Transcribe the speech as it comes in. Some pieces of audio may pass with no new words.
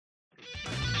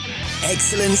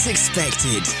Excellence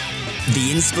Expected,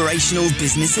 the Inspirational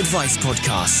Business Advice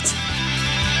Podcast.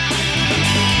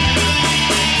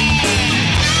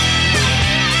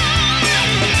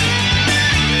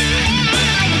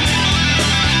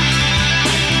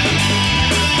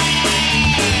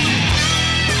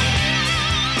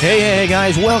 Hey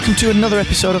guys, welcome to another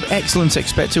episode of Excellence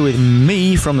Expected with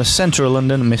me from the centre of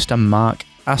London, Mr. Mark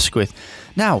Asquith.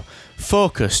 Now,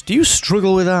 focus. Do you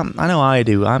struggle with that? I know I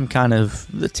do. I'm kind of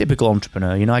the typical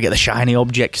entrepreneur. You know, I get the shiny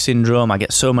object syndrome. I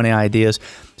get so many ideas.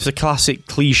 It's a classic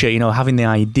cliche, you know, having the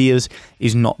ideas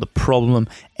is not the problem.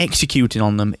 Executing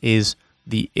on them is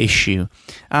the issue.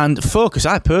 And focus,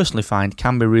 I personally find,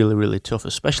 can be really, really tough,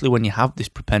 especially when you have this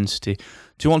propensity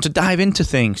to want to dive into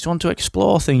things, to want to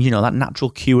explore things. You know, that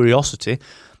natural curiosity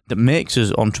that makes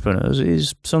us entrepreneurs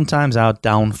is sometimes our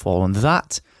downfall. And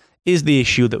that is the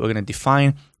issue that we're going to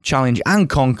define, challenge and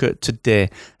conquer today.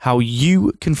 How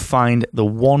you can find the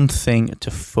one thing to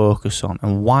focus on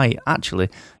and why actually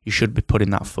you should be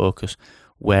putting that focus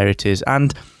where it is.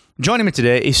 And joining me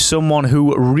today is someone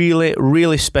who really,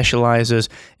 really specializes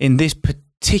in this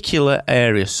particular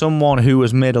area, someone who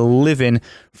has made a living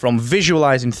from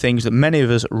visualizing things that many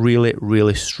of us really,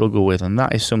 really struggle with. And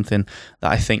that is something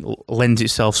that I think lends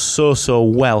itself so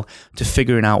well to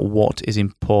figuring out what is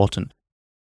important.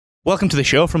 Welcome to the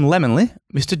show from Lemonly,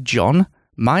 Mr. John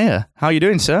Meyer. How are you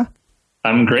doing, sir?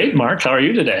 I'm great, Mark. How are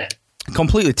you today?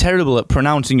 Completely terrible at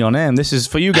pronouncing your name. This is,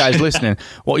 for you guys listening,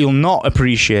 what you'll not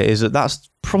appreciate is that that's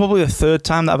probably the third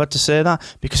time that I've had to say that,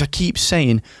 because I keep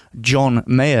saying John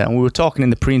Mayer. And we were talking in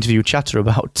the pre-interview chatter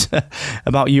about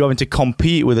you having to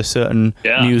compete with a certain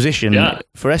musician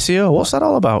for SEO. What's that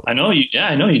all about? I know you. Yeah,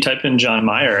 I know you type in John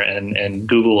Meyer and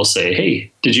Google will say,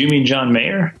 "Hey, did you mean John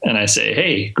Mayer?" And I say,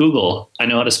 "Hey, Google, I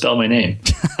know how to spell my name."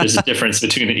 There's a difference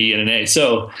between an E and an A.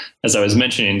 So as I was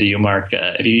mentioning to you, Mark,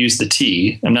 if you use the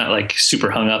T, I'm not like super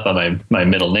hung up on my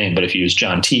middle name, but if you use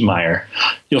John T. Meyer,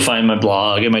 you'll find my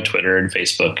blog and my Twitter and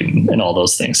Facebook and all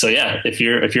those things. So yeah, if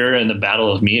you're in the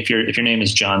battle of me, if your name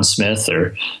is John Smith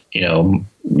or, you know,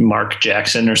 Mark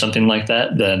Jackson or something like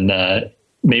that, then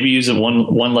maybe using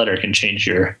one letter can change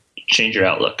your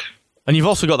outlook. And you've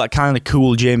also got that kind of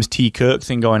cool James T. Kirk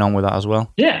thing going on with that as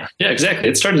well. Yeah, exactly.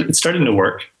 It's starting to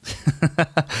work.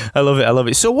 I love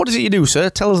it. So what is it you do, sir?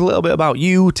 Tell us a little bit about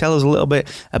you. Tell us a little bit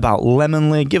about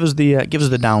Lemonly. Give us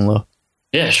the down low.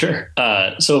 Yeah, sure.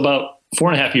 So about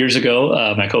 4.5 years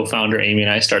ago, my co-founder Amy and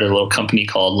I started a little company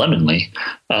called Lemonly.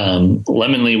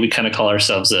 Lemonly, we kind of call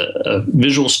ourselves a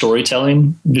visual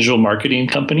storytelling, visual marketing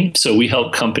company. So we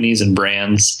help companies and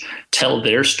brands tell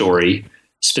their story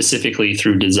specifically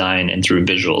through design and through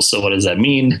visuals. So what does that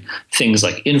mean? Things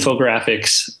like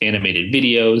infographics, animated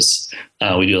videos.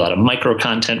 We do a lot of micro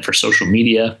content for social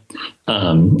media.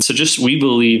 We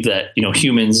believe that, you know,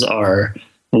 humans are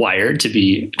wired to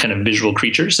be kind of visual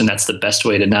creatures, and that's the best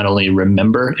way to not only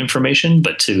remember information,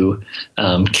 but to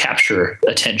capture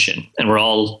attention. And we're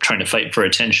all trying to fight for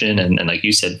attention and like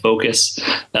you said, focus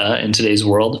in today's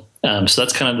world. So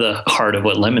that's kind of the heart of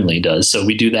what Lemonly does. So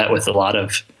we do that with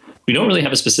we don't really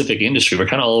have a specific industry. We're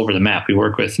kind of all over the map. We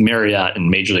work with Marriott and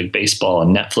Major League Baseball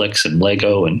and Netflix and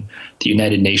Lego and the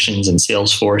United Nations and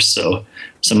Salesforce. So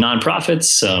some nonprofits,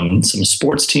 some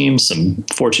sports teams, some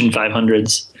Fortune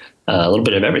 500s, a little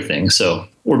bit of everything. So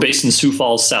we're based in Sioux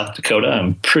Falls, South Dakota.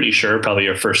 I'm pretty sure probably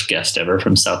your first guest ever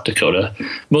from South Dakota.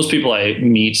 Most people I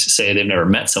meet say they've never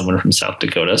met someone from South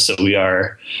Dakota. So we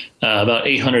are about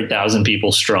 800,000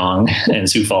 people strong, and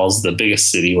Sioux Falls, the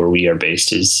biggest city where we are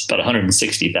based, is about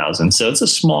 160,000. So it's a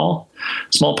small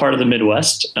part of the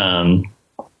Midwest,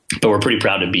 but we're pretty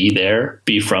proud to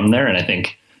be from there. And I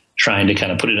think trying to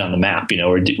kind of put it on the map, you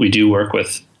know, we do work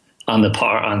with on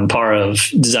par of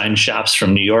design shops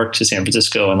from New York to San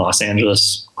Francisco and Los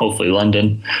Angeles, hopefully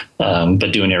London,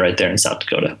 but doing it right there in South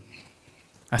Dakota.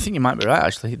 I think you might be right,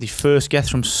 actually. The first guest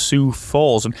from Sioux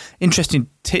Falls. An interesting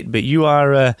tidbit. You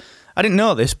are, I didn't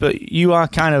know this, but you are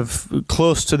kind of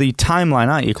close to the timeline,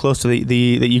 aren't you? Close to that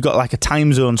you got like a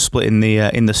time zone split in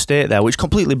the state there, which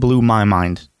completely blew my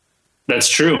mind. That's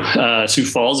true. Sioux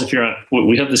Falls,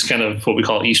 we have this kind of what we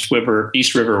call East River,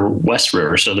 West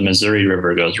River. So the Missouri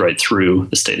River goes right through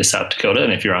the state of South Dakota.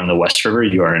 And if you're on the West River,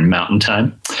 you are in Mountain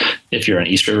Time. If you're on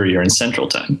East River, you're in Central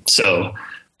Time. So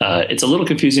it's a little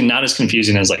confusing, not as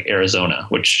confusing as like Arizona,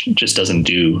 which just doesn't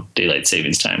do daylight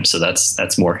savings time. So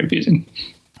that's more confusing.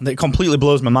 It completely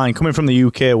blows my mind. Coming from the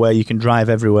UK where you can drive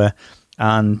everywhere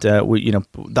and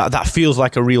that feels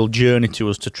like a real journey to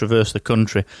us to traverse the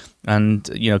country, and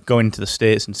going to the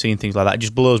States and seeing things like that. It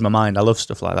just blows my mind. I love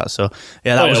stuff like that. So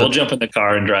yeah, we'll jump in the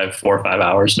car and drive 4 or 5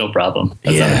 hours, no problem.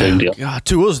 That's not a big deal. Yeah,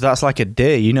 to us that's like a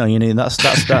day.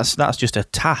 That's just a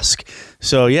task.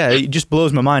 So yeah, it just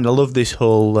blows my mind. I love this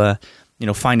whole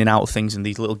finding out things and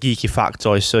these little geeky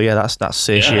factoids. So yeah, that's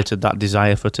satiated that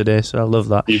desire for today. So I love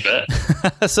that. You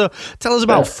bet. So tell us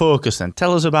about focus then.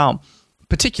 Tell us about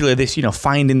particularly this,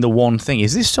 finding the one thing.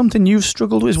 Is this something you've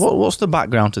struggled with? What's the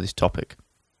background to this topic?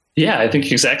 Yeah, I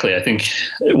think exactly. I think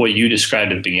what you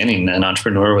described at the beginning, an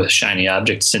entrepreneur with shiny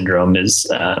object syndrome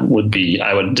I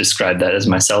would describe that as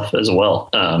myself as well.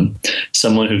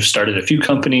 Someone who started a few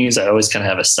companies. I always kind of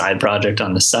have a side project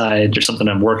on the side or something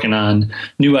I'm working on,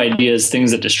 new ideas,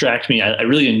 things that distract me. I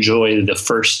really enjoy the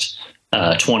first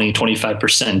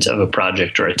 20-25% of a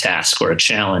project or a task or a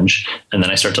challenge, and then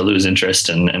I start to lose interest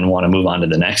and want to move on to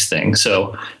the next thing.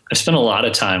 So I've spent a lot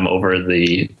of time over I've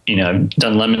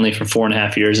done Lemonly for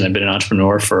 4.5 years, and I've been an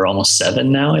entrepreneur for almost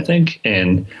 7 now, I think.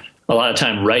 And a lot of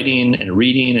time writing and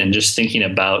reading and just thinking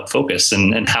about focus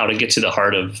and how to get to the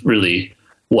heart of really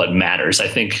what matters. I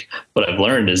think what I've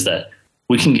learned is that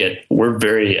we're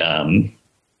very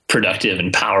productive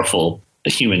and powerful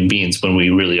human beings when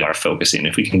we really are focusing.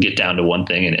 If we can get down to one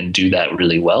thing and do that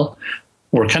really well,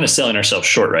 we're kind of selling ourselves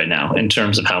short right now in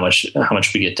terms of how much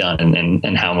we get done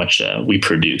and how much we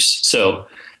produce. So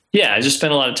yeah, I just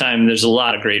spent a lot of time. There's a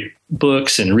lot of great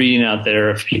books and reading out there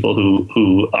of people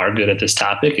who are good at this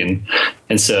topic.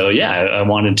 And so, yeah, I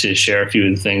wanted to share a few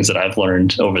of the things that I've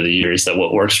learned over the years that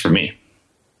what works for me.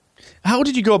 How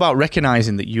did you go about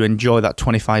recognizing that you enjoy that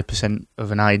 25%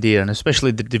 of an idea, and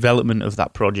especially the development of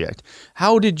that project?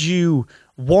 How did you,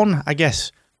 one, I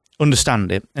guess,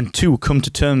 understand it, and two, come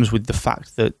to terms with the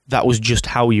fact that that was just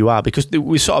how you are? Because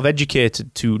we're sort of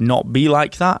educated to not be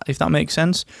like that, if that makes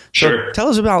sense. Sure. So tell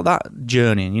us about that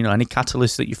journey and, any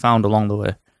catalysts that you found along the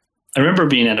way. I remember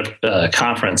being at a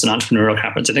conference, an entrepreneurial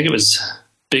conference. I think it was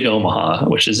Big Omaha,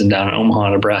 which is down in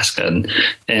Omaha, Nebraska.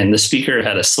 And the speaker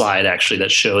had a slide actually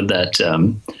that showed that,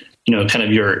 kind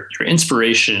of your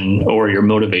inspiration or your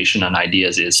motivation on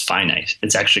ideas is finite.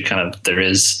 It's actually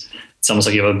it's almost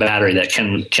like you have a battery that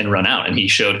can run out. And he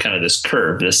showed kind of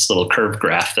this little curve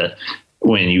graph that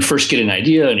when you first get an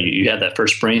idea and you have that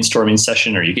first brainstorming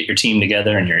session, or you get your team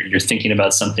together and you're thinking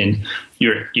about something,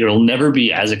 you'll never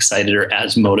be as excited or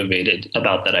as motivated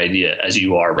about that idea as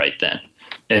you are right then.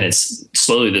 And it's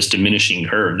slowly this diminishing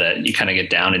curve that you kind of get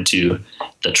down into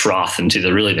the trough, into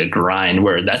the grind,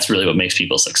 where that's really what makes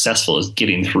people successful, is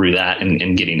getting through that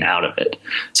and getting out of it.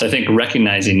 So I think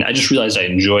I just realized I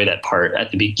enjoy that part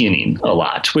at the beginning a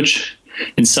lot, which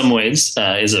in some ways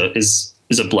is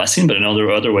a blessing, but in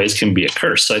other ways can be a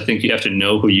curse. So I think you have to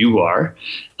know who you are,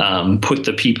 put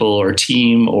the people or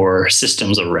team or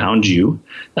systems around you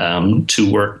to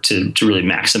work to really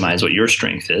maximize what your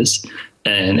strength is.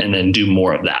 And then do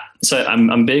more of that. So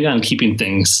I'm big on keeping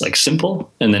things like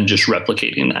simple and then just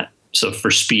replicating that. So for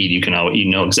speed, you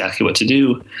know exactly what to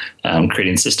do,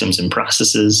 creating systems and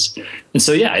processes. And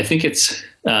so, yeah, I think it's,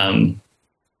 I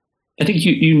think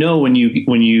when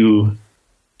you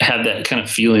have that kind of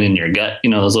feeling in your gut,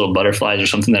 those little butterflies or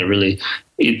something that really,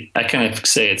 I kind of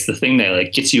say it's the thing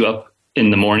that gets you up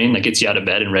in the morning, that gets you out of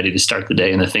bed and ready to start the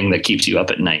day, and the thing that keeps you up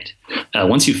at night.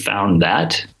 Once you've found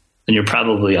that, then you're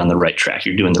probably on the right track.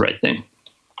 You're doing the right thing.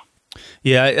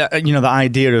 Yeah, the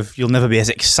idea of you'll never be as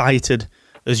excited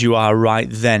as you are right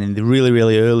then in the really,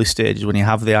 really early stages when you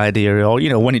have the idea, or,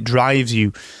 when it drives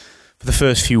you for the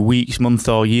first few weeks, months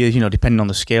or years, depending on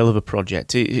the scale of a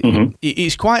project.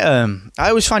 It's quite, I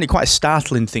always find it quite a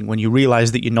startling thing when you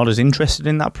realize that you're not as interested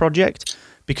in that project,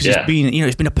 because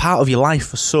it's been a part of your life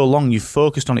for so long, you've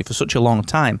focused on it for such a long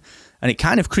time, and it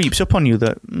kind of creeps up on you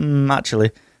that actually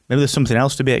maybe there's something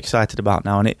else to be excited about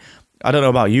now. And I don't know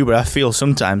about you, but I feel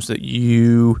sometimes that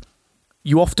you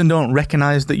often don't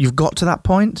recognize that you've got to that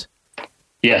point.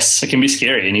 Yes, it can be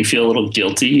scary, and you feel a little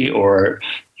guilty, or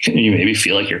you maybe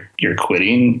feel like you're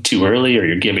quitting too early or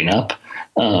you're giving up.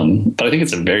 But I think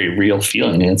it's a very real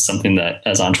feeling, and it's something that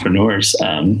as entrepreneurs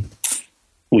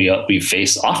we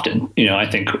face often. I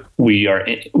think we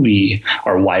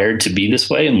are wired to be this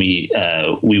way, and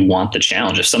we want the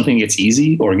challenge. If something gets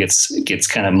easy or gets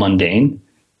kind of mundane,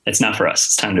 it's not for us.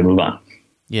 It's time to move on.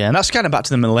 Yeah, and that's kind of back to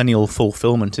the millennial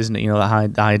fulfillment, isn't it?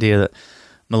 The idea that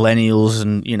millennials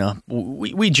and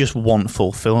we just want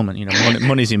fulfillment.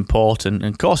 Money's important,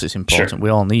 and of course it's important. Sure. We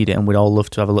all need it, and we'd all love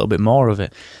to have a little bit more of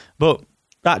it. But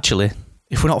actually,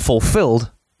 if we're not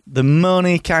fulfilled, the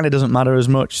money kind of doesn't matter as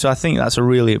much. So I think that's a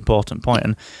really important point.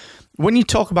 And when you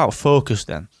talk about focus,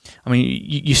 then, I mean,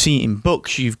 you see it in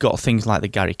books. You've got things like the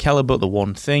Gary Keller book, The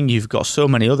One Thing. You've got so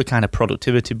many other kind of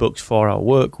productivity books, 4 Hour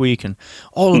Work Week, and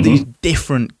all of these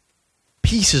different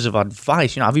pieces of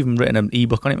advice. I've even written an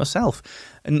ebook on it myself.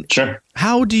 And sure.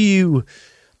 How do you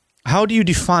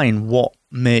define what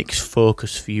makes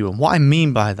focus for you? And what I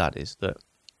mean by that is that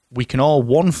we can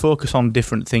all focus on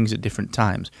different things at different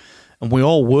times, and we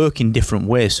all work in different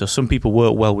ways. So some people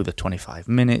work well with the 25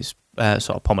 minutes sort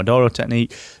of Pomodoro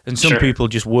technique, and some people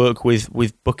just work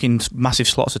with booking massive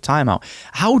slots of time out.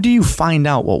 How do you find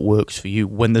out what works for you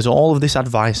when there's all of this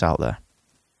advice out there?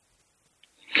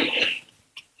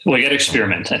 Well, you got to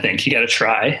experiment, I think. You got to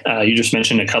try. You just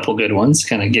mentioned a couple good ones,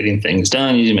 kind of getting things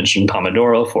done. You mentioned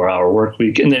Pomodoro, 4 Hour Work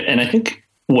Week. And I think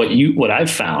what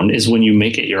I've found is when you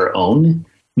make it your own,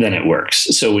 then it works.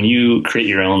 So when you create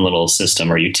your own little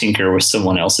system, or you tinker with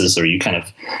someone else's, or you kind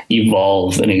of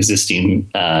evolve an existing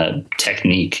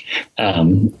technique,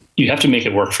 you have to make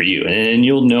it work for you. And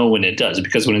you'll know when it does,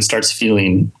 because when it starts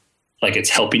feeling like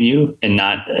it's helping you and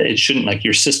not, it shouldn't, like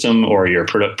your system or your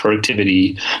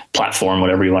productivity platform,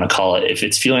 whatever you want to call it, if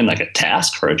it's feeling like a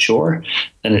task or a chore,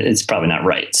 then it's probably not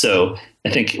right. So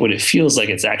I think when it feels like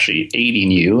it's actually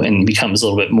aiding you and becomes a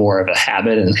little bit more of a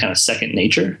habit and kind of second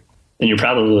nature, then you've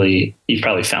probably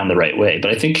found the right way.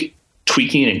 But I think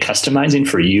tweaking and customizing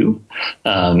for you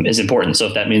is important. So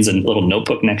if that means a little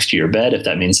notebook next to your bed, if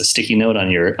that means a sticky note on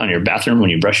your bathroom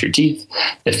when you brush your teeth,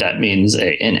 if that means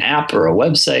an app or a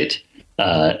website,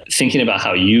 thinking about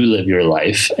how you live your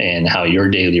life and how your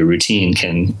daily routine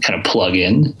can kind of plug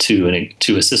in to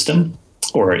a system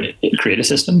or create a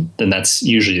system, then that's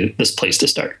usually this place to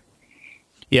start.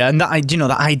 Yeah, and that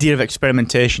idea of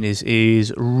experimentation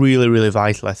is really, really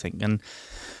vital, I think. And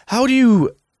how do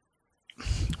you,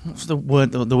 what's the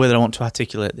word, the way that I want to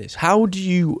articulate this? How do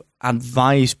you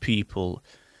advise people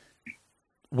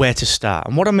where to start?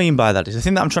 And what I mean by that is, the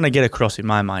thing that I'm trying to get across in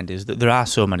my mind is that there are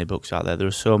so many books out there, there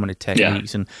are so many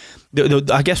techniques, and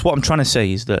I guess what I'm trying to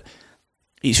say is that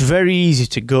it's very easy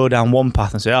to go down one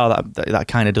path and say, oh, that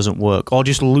kind of doesn't work, or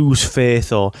just lose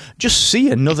faith, or just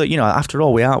see another, after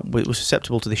all, we're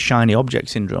susceptible to this shiny object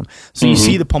syndrome. So you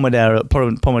see the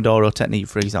Pomodoro technique,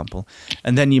 for example,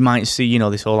 and then you might see,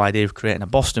 this whole idea of creating a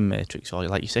Boston matrix, or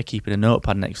like you say, keeping a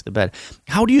notepad next to the bed.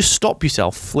 How do you stop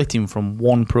yourself flitting from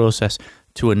one process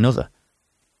to another?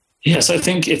 Yes, I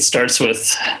think it starts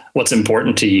with what's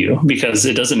important to you, because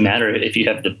it doesn't matter if you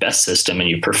have the best system and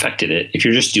you perfected it. If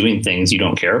you're just doing things you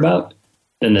don't care about,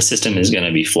 then the system is going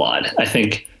to be flawed. I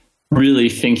think really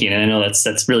thinking, and I know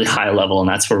that's really high level, and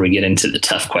that's where we get into the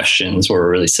tough questions, where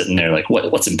we're really sitting there like,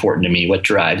 what's important to me? What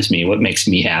drives me? What makes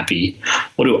me happy?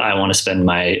 What do I want to spend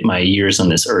my years on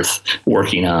this earth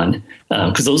working on?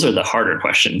 Because those are the harder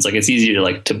questions. Like, it's easier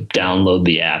to download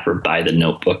the app or buy the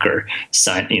notebook or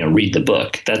read the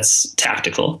book. That's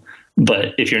tactical.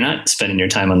 But if you're not spending your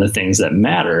time on the things that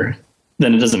matter,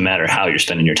 then it doesn't matter how you're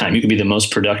spending your time. You can be the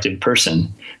most productive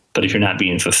person, but if you're not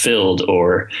being fulfilled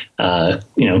or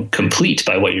complete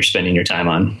by what you're spending your time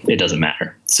on, it doesn't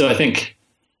matter. So I think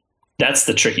that's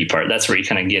the tricky part. That's where you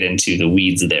kind of get into the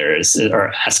weeds there,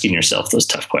 or asking yourself those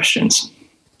tough questions.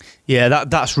 Yeah,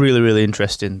 that's really, really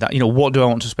interesting. That, what do I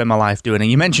want to spend my life doing? And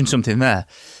you mentioned something there.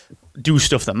 Do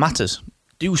stuff that matters.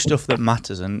 Do stuff that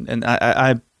matters. And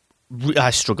I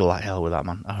struggle like hell with that,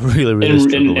 man. I really, really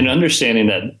struggle. And understanding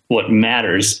that what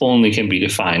matters only can be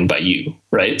defined by you,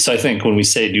 right? So I think when we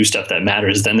say do stuff that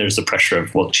matters, then there's the pressure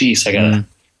of, well, geez, I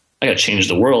gotta change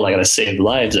the world. I gotta save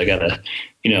lives. I gotta,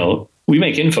 we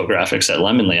make infographics at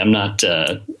Lemonly.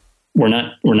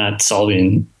 We're not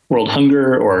solving world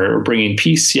hunger or bringing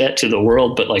peace yet to the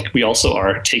world, but we also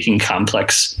are taking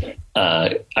complex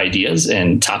ideas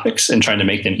and topics and trying to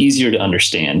make them easier to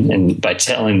understand, and by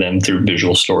telling them through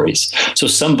visual stories. So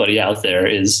somebody out there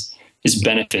is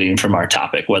benefiting from our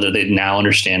topic, whether they now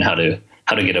understand how to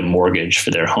get a mortgage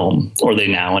for their home, or they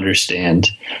now understand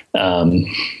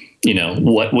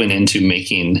what went into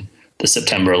making the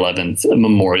September 11th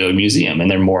Memorial Museum,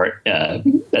 and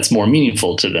that's more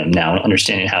meaningful to them now,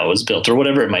 understanding how it was built, or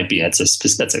whatever it might be. That's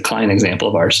a client example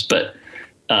of ours. But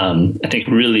I think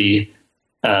really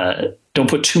don't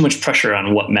put too much pressure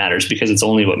on what matters, because it's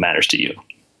only what matters to you.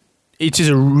 It is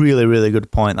a really, really good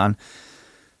point, man.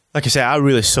 Like I say, I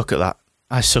really suck at that.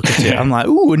 I suck at it. I'm like,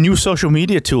 ooh, a new social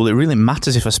media tool. It really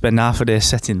matters if I spend half a day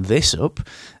setting this up.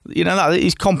 That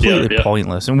is completely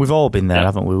pointless. And we've all been there,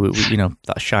 haven't we?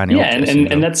 That shiny object.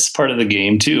 And that's part of the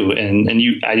game too. And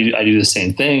I do the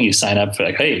same thing. You sign up for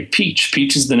hey,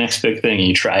 Peach is the next big thing. And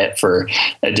you try it for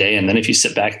a day. And then if you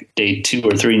sit back day 2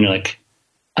 or 3 and you're like,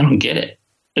 I don't get it.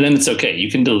 And then it's okay.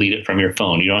 You can delete it from your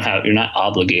phone. You're not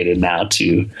obligated now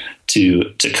to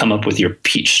to come up with your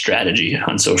peach strategy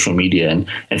on social media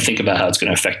and think about how it's going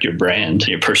to affect your brand,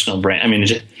 your personal brand. I mean,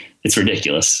 it's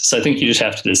ridiculous. So I think you just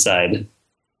have to decide,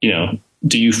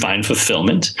 do you find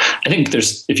fulfillment? I think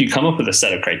if you come up with a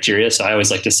set of criteria, so I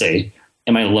always like to say,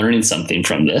 am I learning something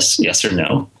from this? Yes or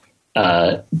no?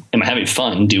 Am I having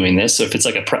fun doing this? So if it's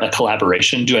like a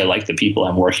collaboration, do I like the people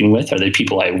I'm working with? Are they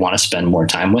people I want to spend more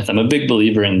time with? I'm a big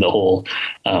believer in the whole,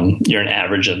 you're an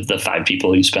average of the 5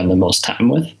 people you spend the most time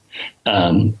with.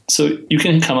 So you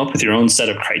can come up with your own set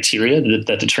of criteria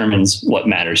that determines what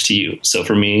matters to you. So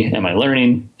for me, am I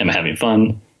learning? Am I having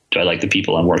fun? Do I like the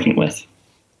people I'm working with?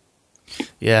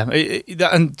 Yeah.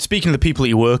 And speaking of the people that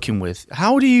you're working with,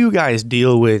 how do you guys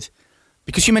deal with,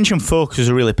 because you mentioned focus is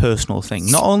a really personal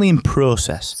thing, not only in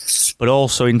process, but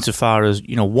also insofar as,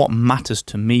 what matters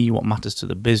to me, what matters to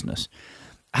the business.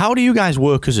 How do you guys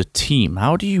work as a team?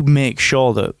 How do you make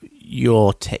sure that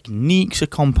your techniques are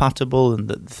compatible and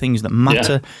that the things that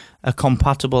matter are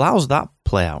compatible? How does that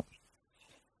play out?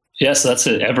 Yes, that's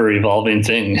an ever-evolving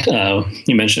thing.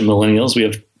 You mentioned millennials.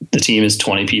 The team is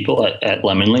 20 people at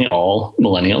Lemonly, all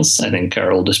millennials. I think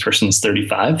our oldest person is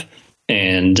 35.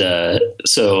 And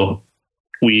so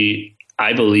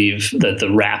I believe that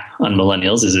the rap on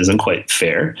millennials isn't quite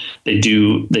fair. They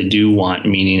do want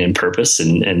meaning and purpose,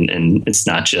 and it's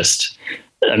not just,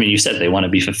 you said they want to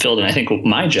be fulfilled. And I think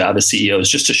my job as CEO is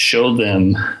just to show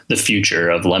them the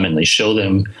future of Lemonly, show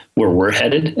them where we're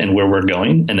headed and where we're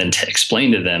going, and then to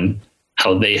explain to them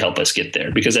how they help us get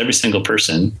there. Because every single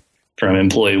person from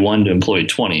employee 1 to employee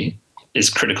 20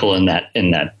 is critical in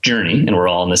that journey. And we're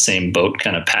all in the same boat,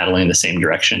 kind of paddling in the same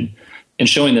direction, and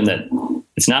showing them that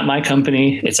it's not my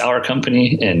company, it's our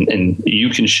company, and you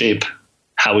can shape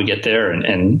how we get there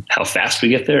and how fast we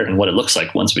get there and what it looks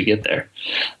like once we get there.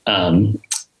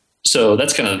 So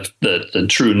that's kind of the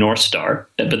true North Star.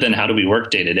 But then how do we work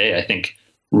day to day? I think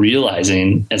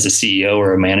realizing as a CEO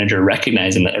or a manager,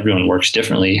 recognizing that everyone works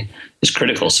differently is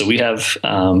critical. So we have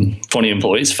 20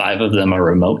 employees, 5 of them are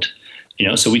remote.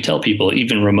 So we tell people,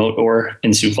 even remote or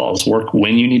in Sioux Falls, work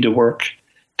when you need to work,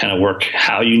 kind of work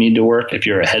how you need to work. If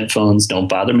you're a headphones, don't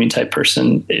bother me type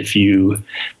person, if you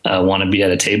want to be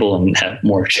at a table and have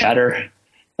more chatter,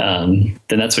 then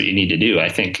that's what you need to do. I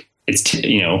think it's,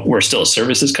 we're still a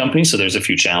services company, so there's a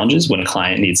few challenges when a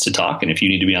client needs to talk. And if you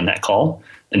need to be on that call,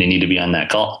 then you need to be on that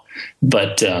call.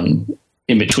 But in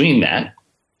between that,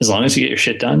 as long as you get your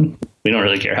shit done, we don't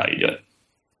really care how you do it.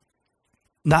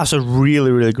 That's a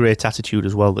really, really great attitude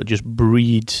as well, that just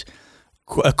breeds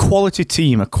a quality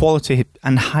team, a quality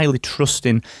and highly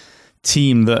trusting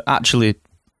team that actually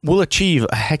will achieve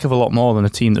a heck of a lot more than a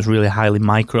team that's really highly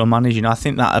micromanaged. I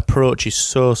think that approach is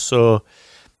so,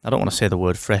 I don't want to say the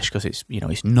word fresh because it's,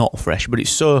 it's not fresh, but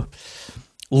it's so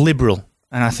liberal.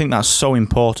 And I think that's so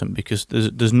important because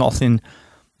there's nothing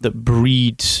that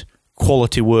breeds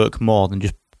quality work more than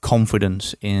just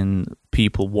confidence in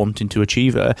people wanting to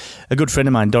achieve it. A good friend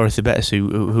of mine, Dorothy Bettis,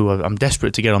 who I'm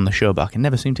desperate to get on the show, but I can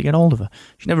never seem to get hold of her.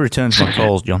 She never returns my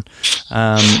calls, John.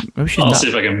 I'll see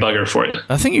if I can bug her for you.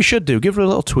 I think you should do. Give her a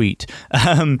little tweet.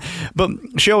 But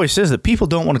she always says that people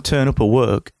don't want to turn up at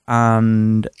work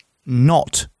and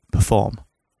not perform.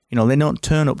 They don't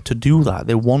turn up to do that.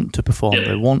 They want to perform. Yeah.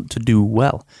 They want to do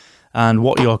well. And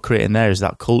what you're creating there is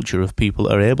that culture of people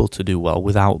that are able to do well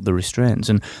without the restraints.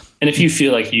 And if you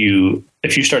feel like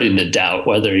if you're starting to doubt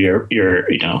whether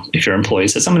if your employee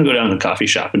says, I'm going to go down to the coffee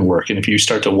shop and work, and if you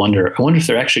start to wonder, I wonder if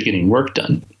they're actually getting work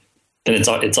done, then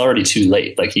it's already too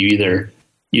late. Like you either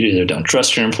don't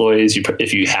trust your employees.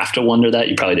 If you have to wonder that,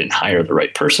 you probably didn't hire the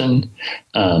right person.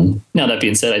 Now that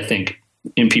being said, I think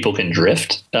people can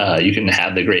drift. You can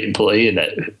have the great employee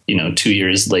that 2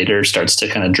 years later starts to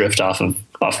kind of drift off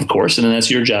of course, and then that's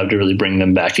your job to really bring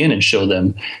them back in and show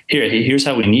them here's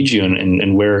how we need you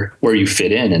and where you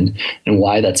fit in and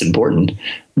why that's important.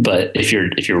 But if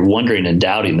you're wondering and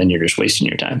doubting, then you're just wasting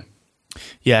your time.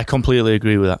 Yeah, I completely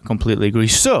agree with that. Completely agree.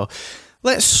 So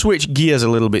let's switch gears a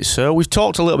little bit, sir. We've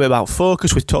talked a little bit about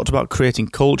focus. We've talked about creating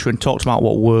culture and talked about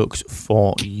what works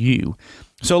for you.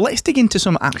 So let's dig into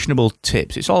some actionable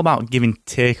tips. It's all about giving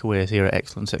takeaways here at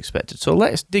Excellence Expected. So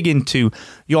let's dig into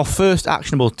your first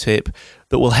actionable tip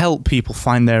that will help people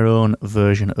find their own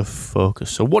version of focus.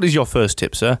 So what is your first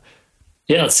tip, sir?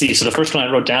 Yeah, let's see. So the first one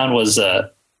I wrote down was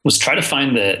try to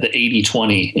find the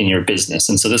 80-20 in your business.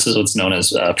 And so this is what's known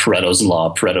as Pareto's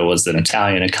Law. Pareto was an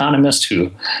Italian economist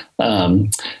who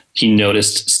he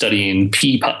noticed studying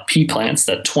pea plants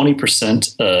that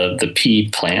 20% of the pea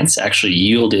plants actually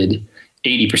yielded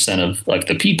 80% of like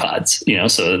the pea pods,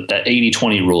 so that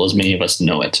 80-20 rule, as many of us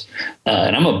know it.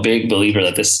 And I'm a big believer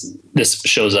that this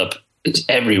shows up it's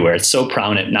everywhere. It's so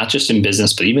prominent, not just in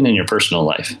business, but even in your personal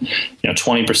life.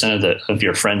 20% of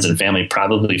your friends and family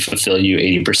probably fulfill you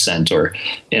 80%, or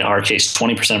in our case,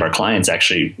 20% of our clients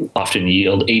actually often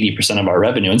yield 80% of our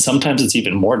revenue. And sometimes it's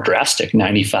even more drastic,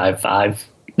 95-5,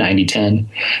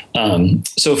 90-10.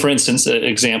 So for instance, an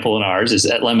example in ours is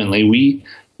at Lemonly,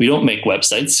 we don't make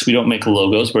websites. We don't make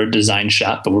logos. We're a design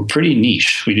shop, but we're pretty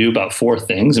niche. We do about 4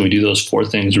 things, and we do those 4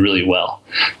 things really well.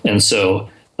 And so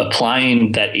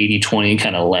applying that 80-20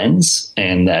 kind of lens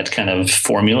and that kind of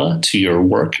formula to your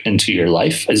work and to your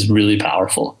life is really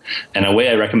powerful. And a way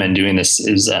I recommend doing this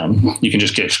is you can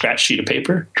just get a scratch sheet of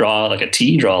paper, draw like a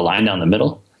T, draw a line down the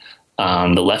middle.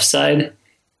 On the left side,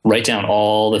 write down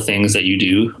all the things that you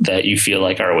do that you feel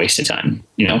like are a waste of time.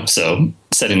 So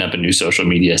setting up a new social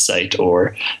media site,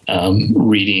 or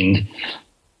reading,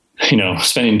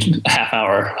 spending a half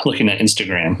hour looking at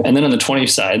Instagram. And then on the 20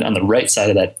 side, on the right side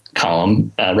of that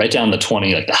column, write down the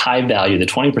 20, like the high value, the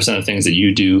 20% of things that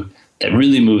you do that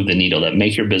really move the needle, that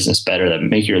make your business better, that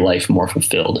make your life more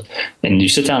fulfilled. And you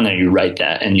sit down there, you write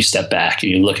that, and you step back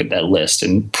and you look at that list.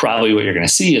 And probably what you're going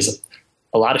to see is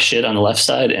a lot of shit on the left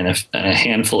side and a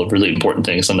handful of really important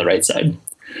things on the right side.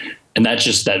 And that's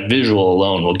just, that visual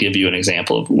alone will give you an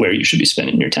example of where you should be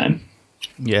spending your time.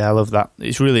 Yeah, I love that.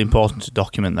 It's really important to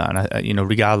document that. And,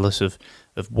 regardless of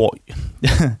what,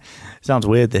 it sounds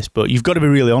weird this, but you've got to be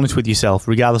really honest with yourself,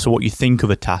 regardless of what you think of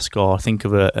a task, or think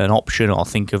of an option, or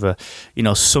think of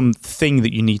something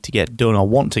that you need to get done or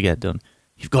want to get done.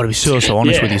 You've got to be so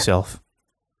honest with yourself.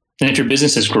 And if your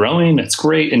business is growing, that's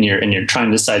great. And you're trying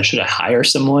to decide, should I hire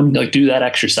someone? Like, do that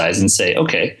exercise and say,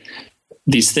 okay,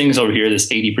 these things over here, this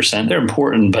 80%, they're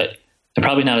important, but they're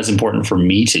probably not as important for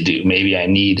me to do. Maybe I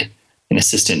need an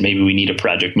assistant. Maybe we need a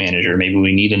project manager. Maybe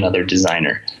we need another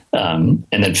designer. And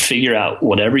then figure out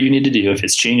whatever you need to do. If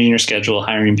it's changing your schedule,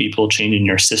 hiring people, changing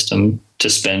your system, to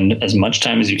spend as much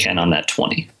time as you can on that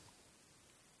 20.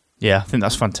 Yeah, I think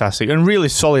that's fantastic and really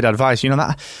solid advice.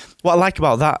 That what I like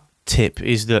about that tip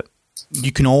is that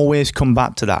you can always come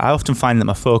back to that. I often find that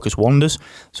my focus wanders,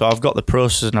 so I've got the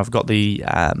process and I've got the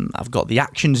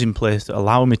actions in place that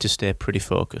allow me to stay pretty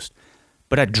focused.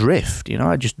 But I drift,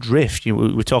 I just drift.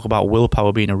 We talk about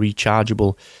willpower being a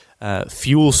rechargeable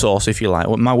fuel source, if you like.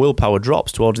 My willpower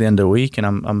drops towards the end of the week, and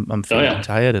I'm feeling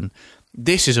tired. And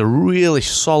this is a really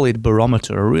solid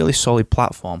barometer, a really solid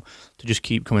platform to just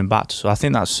keep coming back to. So I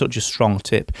think that's such a strong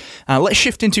tip. Let's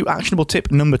shift into actionable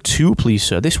tip number 2, please,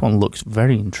 sir. This one looks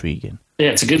very intriguing.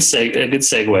 Yeah, it's a good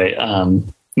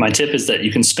segue. My tip is that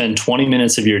you can spend 20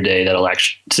 minutes of your day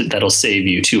that'll save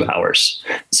you 2 hours.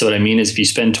 So what I mean is, if you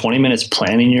spend 20 minutes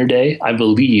planning your day, I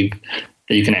believe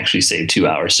that you can actually save 2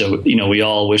 hours. So, we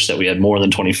all wish that we had more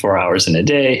than 24 hours in a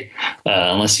day,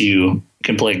 unless you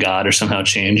can play God or somehow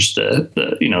change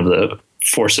the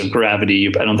force of gravity.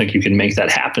 I don't think you can make that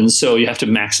happen. So you have to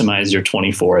maximize your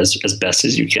 24 as best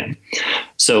as you can.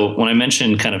 So when I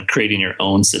mentioned kind of creating your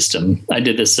own system, I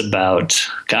did this about,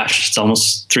 it's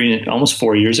almost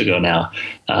 4 years ago now.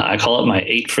 I call it my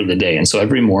 8 for the day. And so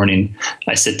every morning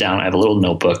I sit down, I have a little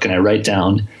notebook, and I write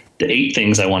down the 8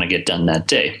 things I want to get done that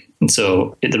day. And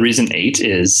so the reason 8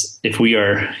 is, if we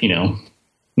are,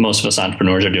 most of us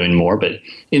entrepreneurs are doing more, but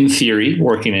in theory,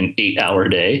 working an 8-hour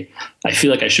day, I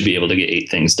feel like I should be able to get 8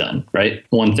 things done, right?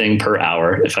 1 thing per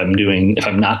hour. If I'm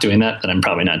not doing that, then I'm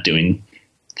probably not doing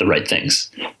the right things.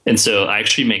 And so I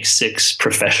actually make 6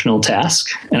 professional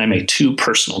tasks, and I make 2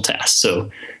 personal tasks.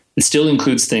 So it still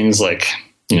includes things like,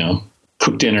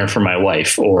 cook dinner for my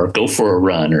wife, or go for a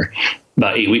run, or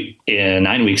about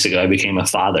 9 weeks ago, I became a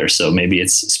father. So maybe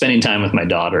it's spending time with my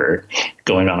daughter, or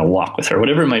going on a walk with her,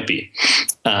 whatever it might be.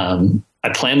 I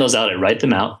plan those out. I write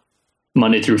them out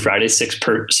Monday through Friday, 6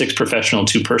 professional,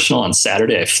 2 personal. On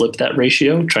Saturday, I flip that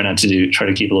ratio, try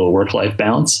to keep a little work-life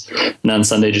balance. And on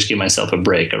Sunday, just give myself a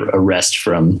break, a rest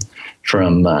from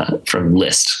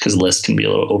list, because list can be a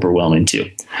little overwhelming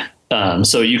too.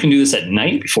 So you can do this at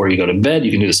night before you go to bed.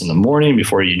 You can do this in the morning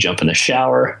before you jump in the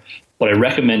shower. What I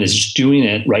recommend is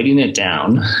just writing it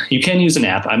down. You can use an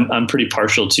app. I'm pretty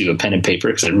partial to a pen and paper,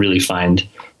 because I really find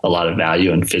a lot of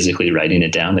value in physically writing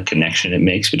it down, the connection it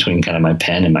makes between kind of my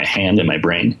pen and my hand and my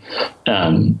brain.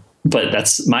 But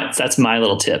that's my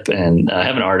little tip. And I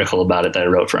have an article about it that I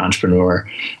wrote for Entrepreneur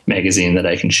magazine that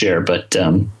I can share. But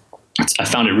I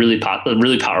found it really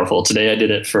powerful. Today I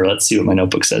did it for, let's see what my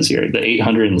notebook says here, the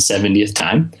 870th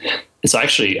time. And so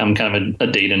actually, I'm kind of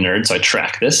a data nerd, so I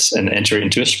track this and enter it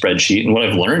into a spreadsheet. And what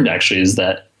I've learned actually is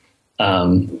that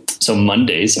so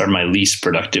Mondays are my least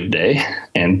productive day,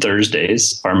 and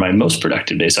Thursdays are my most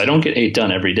productive day. So I don't get 8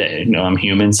 done every day. I'm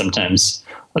human. Sometimes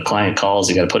a client calls,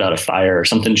 you got to put out a fire, or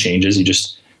something changes. You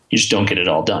just don't get it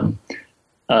all done.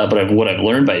 But what I've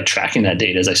learned by tracking that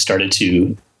data is I started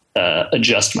to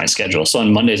adjust my schedule. So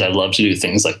on Mondays, I love to do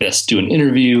things like this, do an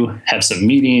interview, have some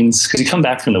meetings, because you come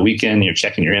back from the weekend, you're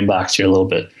checking your inbox, you're a little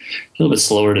bit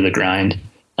slower to the grind.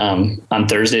 On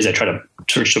Thursdays, I try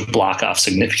to block off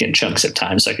significant chunks of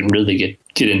time so I can really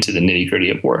get into the nitty gritty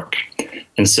of work.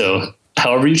 And so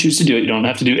however you choose to do it, you don't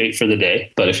have to do 8 for the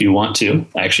day, but if you want to,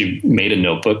 I actually made a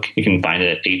notebook. You can find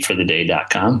it at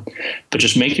 8fortheday.com, but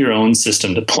just make your own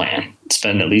system to plan.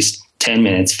 Spend at least 10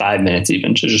 minutes, 5 minutes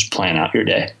even, to just plan out your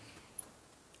day.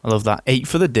 I love that. 8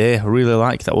 for the day. I really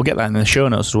like that. We'll get that in the show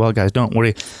notes as well, guys. Don't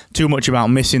worry too much about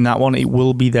missing that one. It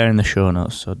will be there in the show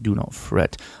notes, so do not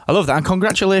fret. I love that. And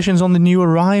congratulations on the new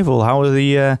arrival. How's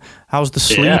the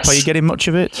sleep? Yes. Are you getting much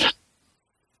of it?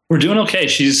 We're doing okay.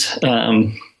 She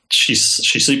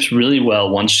sleeps really well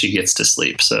once she gets to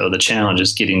sleep. So the challenge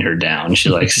is getting her down.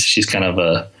 She's kind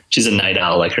of she's a night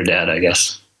owl like her dad, I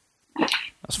guess.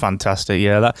 That's fantastic.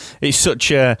 Yeah,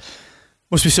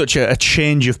 must be such a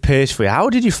change of pace for you. How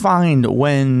did you find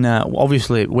when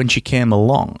she came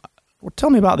along? Well, tell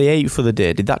me about the 8 for the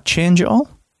day. Did that change at all?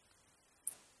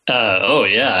 Oh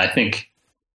yeah, I think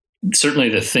certainly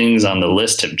the things on the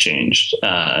list have changed.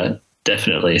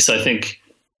 Definitely. So I think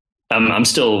I'm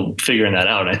still figuring that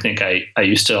out. I think I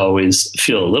used to always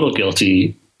feel a little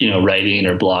guilty, writing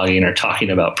or blogging or talking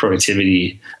about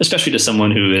productivity, especially to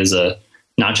someone who is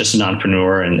not just an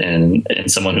entrepreneur and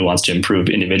someone who wants to improve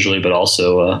individually, but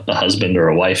also a husband or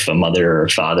a wife, a mother or a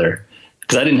father,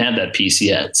 because I didn't have that piece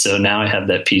yet. So now I have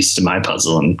that piece to my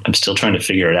puzzle, and I'm still trying to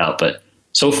figure it out. But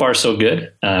so far, so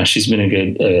good. She's been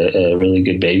a really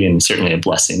good baby, and certainly a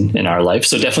blessing in our life.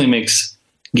 So it definitely makes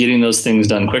getting those things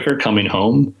done quicker, coming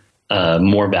home,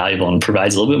 more valuable, and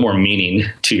provides a little bit more meaning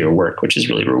to your work, which is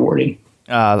really rewarding.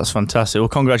 That's fantastic. Well,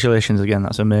 congratulations again.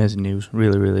 That's amazing news.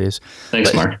 Really, really is.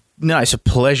 Thanks, Mark. No, it's a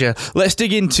pleasure. Let's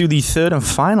dig into the third and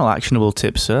final actionable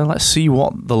tip, sir. Let's see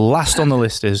what the last on the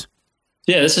list is.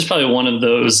 Yeah, this is probably one of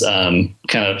those kind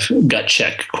of gut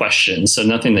check questions. So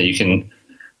nothing that you can,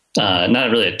 not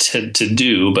really a tip to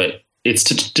do, but it's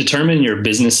to determine your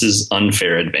business's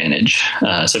unfair advantage.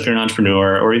 So if you're an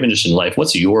entrepreneur or even just in life,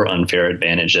 what's your unfair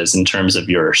advantage as in terms of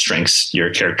your strengths,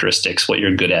 your characteristics, what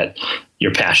you're good at,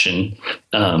 your passion?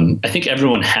 I think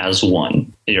everyone has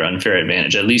one, your unfair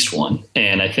advantage, at least one.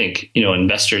 And I think,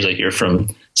 investors, I hear from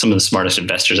some of the smartest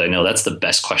investors I know, that's the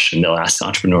best question they'll ask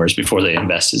entrepreneurs before they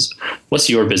invest is, what's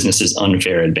your business's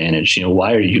unfair advantage?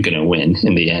 Why are you going to win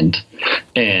in the end?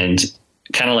 And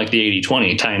kind of like the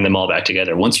 80-20, tying them all back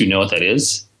together. Once you know what that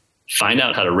is, find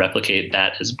out how to replicate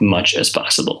that as much as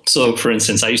possible. So for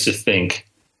instance, I used to think,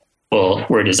 well,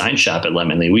 we're a design shop at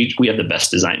Lemonly. We have the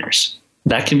best designers.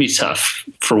 That can be tough.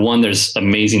 For one, there's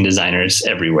amazing designers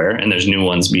everywhere, and there's new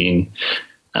ones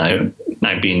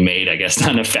not being made, I guess,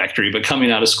 not in a factory, but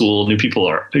coming out of school. People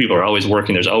are always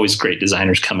working. There's always great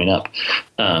designers coming up.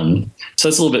 So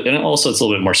it's a little bit, and also it's a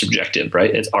little bit more subjective,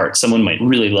 right? It's art. Someone might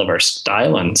really love our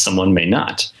style and someone may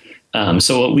not.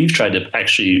 So what we've tried to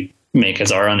actually make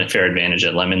as our unfair advantage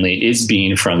at Lemonly is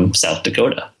being from South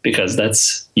Dakota, because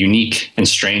that's unique and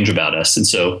strange about us. And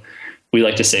so we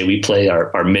like to say we play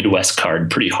our Midwest card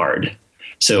pretty hard.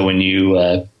 So when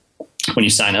you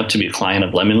sign up to be a client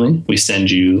of Lemonly, we send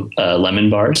you lemon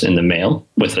bars in the mail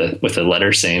with a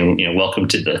letter saying, welcome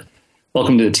to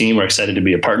the team. We're excited to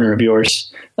be a partner of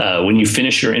yours. When you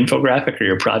finish your infographic or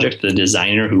your project, the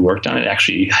designer who worked on it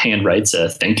actually handwrites a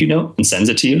thank you note and sends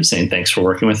it to you saying, thanks for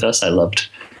working with us. I loved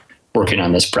working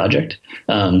on this project.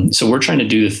 So we're trying to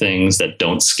do the things that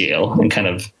don't scale and kind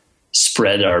of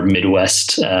spread our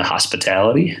Midwest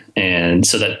hospitality, and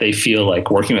so that they feel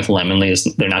like working with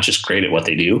Lemonly they're not just great at what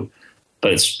they do,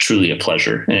 but it's truly a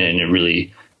pleasure and it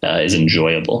really is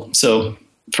enjoyable. So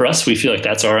for us, we feel like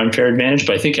that's our unfair advantage,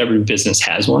 but I think every business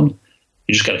has one.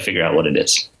 You just got to figure out what it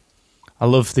is. I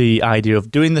love the idea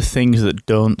of doing the things that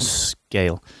don't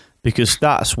scale, because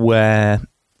that's where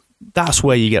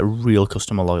you get real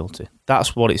customer loyalty.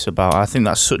 That's what it's about. I think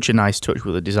that's such a nice touch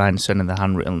with the design sending the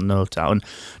handwritten note out. And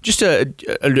just a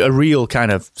real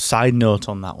kind of side note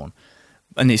on that one.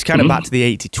 And it's kind of back to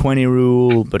the 80-20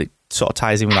 rule, but it sort of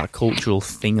ties in with that cultural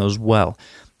thing as well.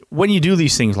 When you do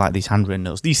these things like these handwritten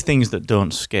notes, these things that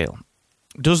don't scale,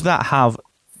 does that have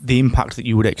the impact that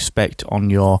you would expect on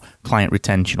your client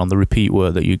retention, on the repeat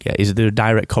work that you get? Is there a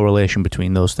direct correlation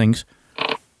between those things?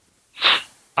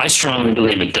 I strongly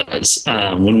believe it does.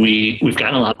 We've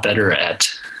gotten a lot better at,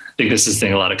 I think this is the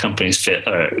thing a lot of companies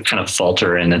kind of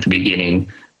falter in at the beginning,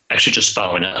 actually just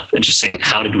following up and just saying,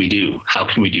 how did we do? How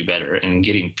can we do better? And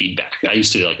getting feedback. I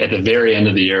used to, like, at the very end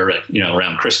of the year,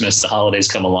 around Christmas, the holidays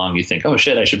come along, you think, oh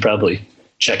shit, I should probably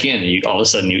check in. And all of a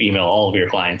sudden you email all of your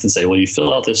clients and say, well, you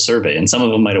filled out this survey. And some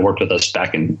of them might have worked with us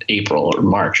back in April or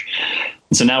March.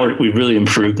 And so now we've really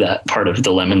improved that part of the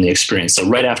Lemonly experience. So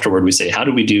right afterward, we say, how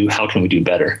can we do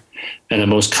better? And the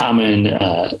most common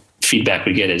feedback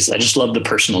we get is, I just love the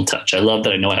personal touch. I love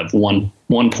that I know I have one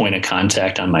point of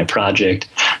contact on my project.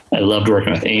 I loved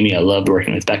working with Amy. I loved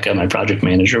working with Becca. My project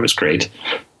manager. It was great.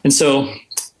 And so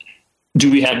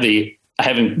I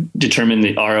haven't determined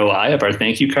the ROI of our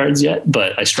thank you cards yet,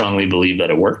 but I strongly believe that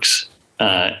it works.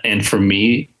 And for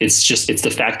me, it's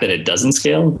the fact that it doesn't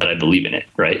scale that I believe in it,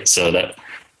 right? So that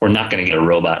we're not going to get a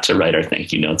robot to write our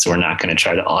thank you notes. We're not going to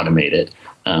try to automate it.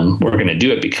 We're going to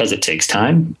do it because it takes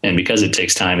time, and because it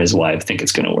takes time is why I think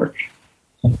it's going to work.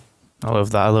 I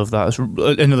love that. It's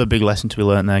another big lesson to be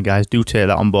learned there, guys. Do take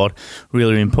that on board.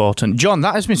 Really important. John,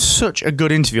 that has been such a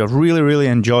good interview. I've really, really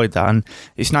enjoyed that. And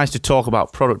it's nice to talk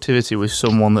about productivity with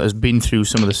someone that has been through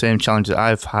some of the same challenges that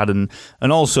I've had and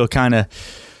also kind of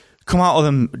come out of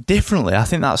them differently. I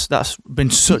think that's been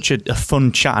such a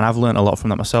fun chat, and I've learned a lot from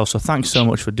that myself. So thanks so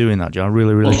much for doing that, John.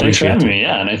 Really, really thanks for appreciate having me.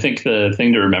 Yeah, and I think the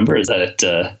thing to remember is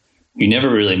that you never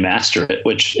really master it,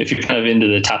 which if you're kind of into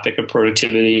the topic of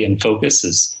productivity and focus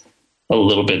is a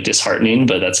little bit disheartening,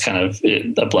 but that's kind of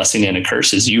a blessing and a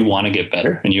curse. Is you want to get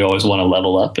better and you always want to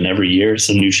level up, and every year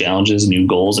some new challenges, new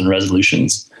goals and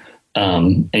resolutions,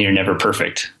 and you're never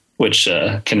perfect, which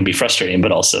can be frustrating,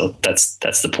 but also that's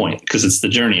the point, because it's the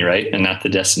journey, right? And not the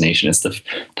destination. It's the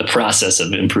process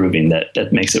of improving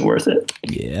that makes it worth it.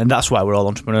 Yeah, and that's why we're all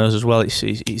entrepreneurs as well. It's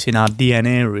in our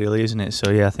DNA, really, isn't it? So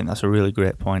yeah, I think that's a really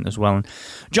great point as well. And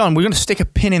John, we're going to stick a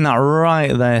pin in that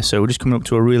right there. So we're just coming up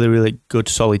to a really, really good,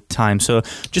 solid time. So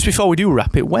just before we do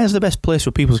wrap it, where's the best place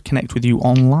for people to connect with you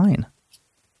online?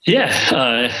 Yeah,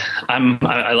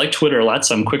 I like Twitter a lot,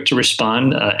 so I'm quick to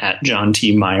respond at John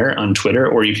T. Meyer on Twitter,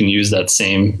 or you can use that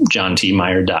same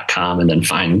johntmeyer.com and then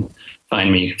find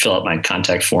me, fill out my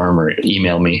contact form, or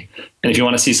email me. And if you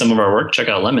want to see some of our work, check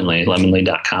out Lemonly,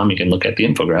 lemonly.com. You can look at the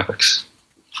infographics.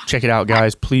 Check it out,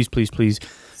 guys. Please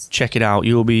check it out.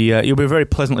 You'll be very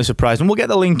pleasantly surprised, and we'll get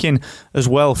the link in as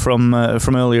well from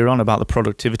earlier on about the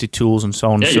productivity tools and so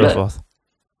on and so forth.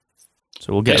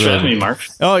 So we'll get Thanks for having me, Mark.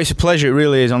 Oh, it's a pleasure. It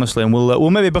really is, honestly. And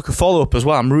we'll maybe book a follow-up as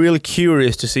well. I'm really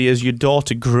curious to see, as your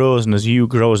daughter grows and as you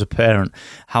grow as a parent,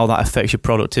 how that affects your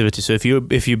productivity. So if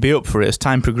you be up for it, as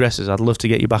time progresses, I'd love to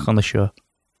get you back on the show.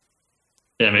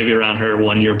 Yeah, maybe around her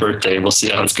 1-year birthday. We'll see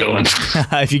how it's going.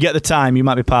 If you get the time, you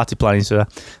might be party planning, sir.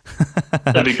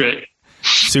 That'd be great.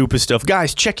 Super stuff.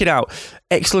 Guys, check it out.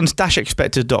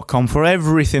 Excellence-expected.com for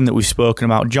everything that we've spoken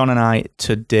about, John and I,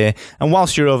 today. And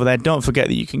whilst you're over there, don't forget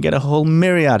that you can get a whole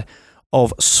myriad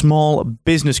of small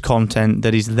business content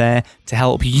that is there to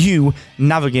help you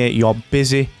navigate your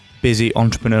busy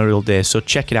entrepreneurial days. So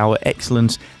check it out at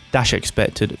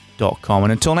excellence-expected.com.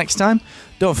 And until next time,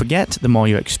 don't forget, the more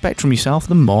you expect from yourself,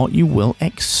 the more you will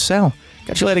excel.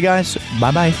 Catch you later, guys.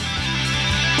 Bye-bye.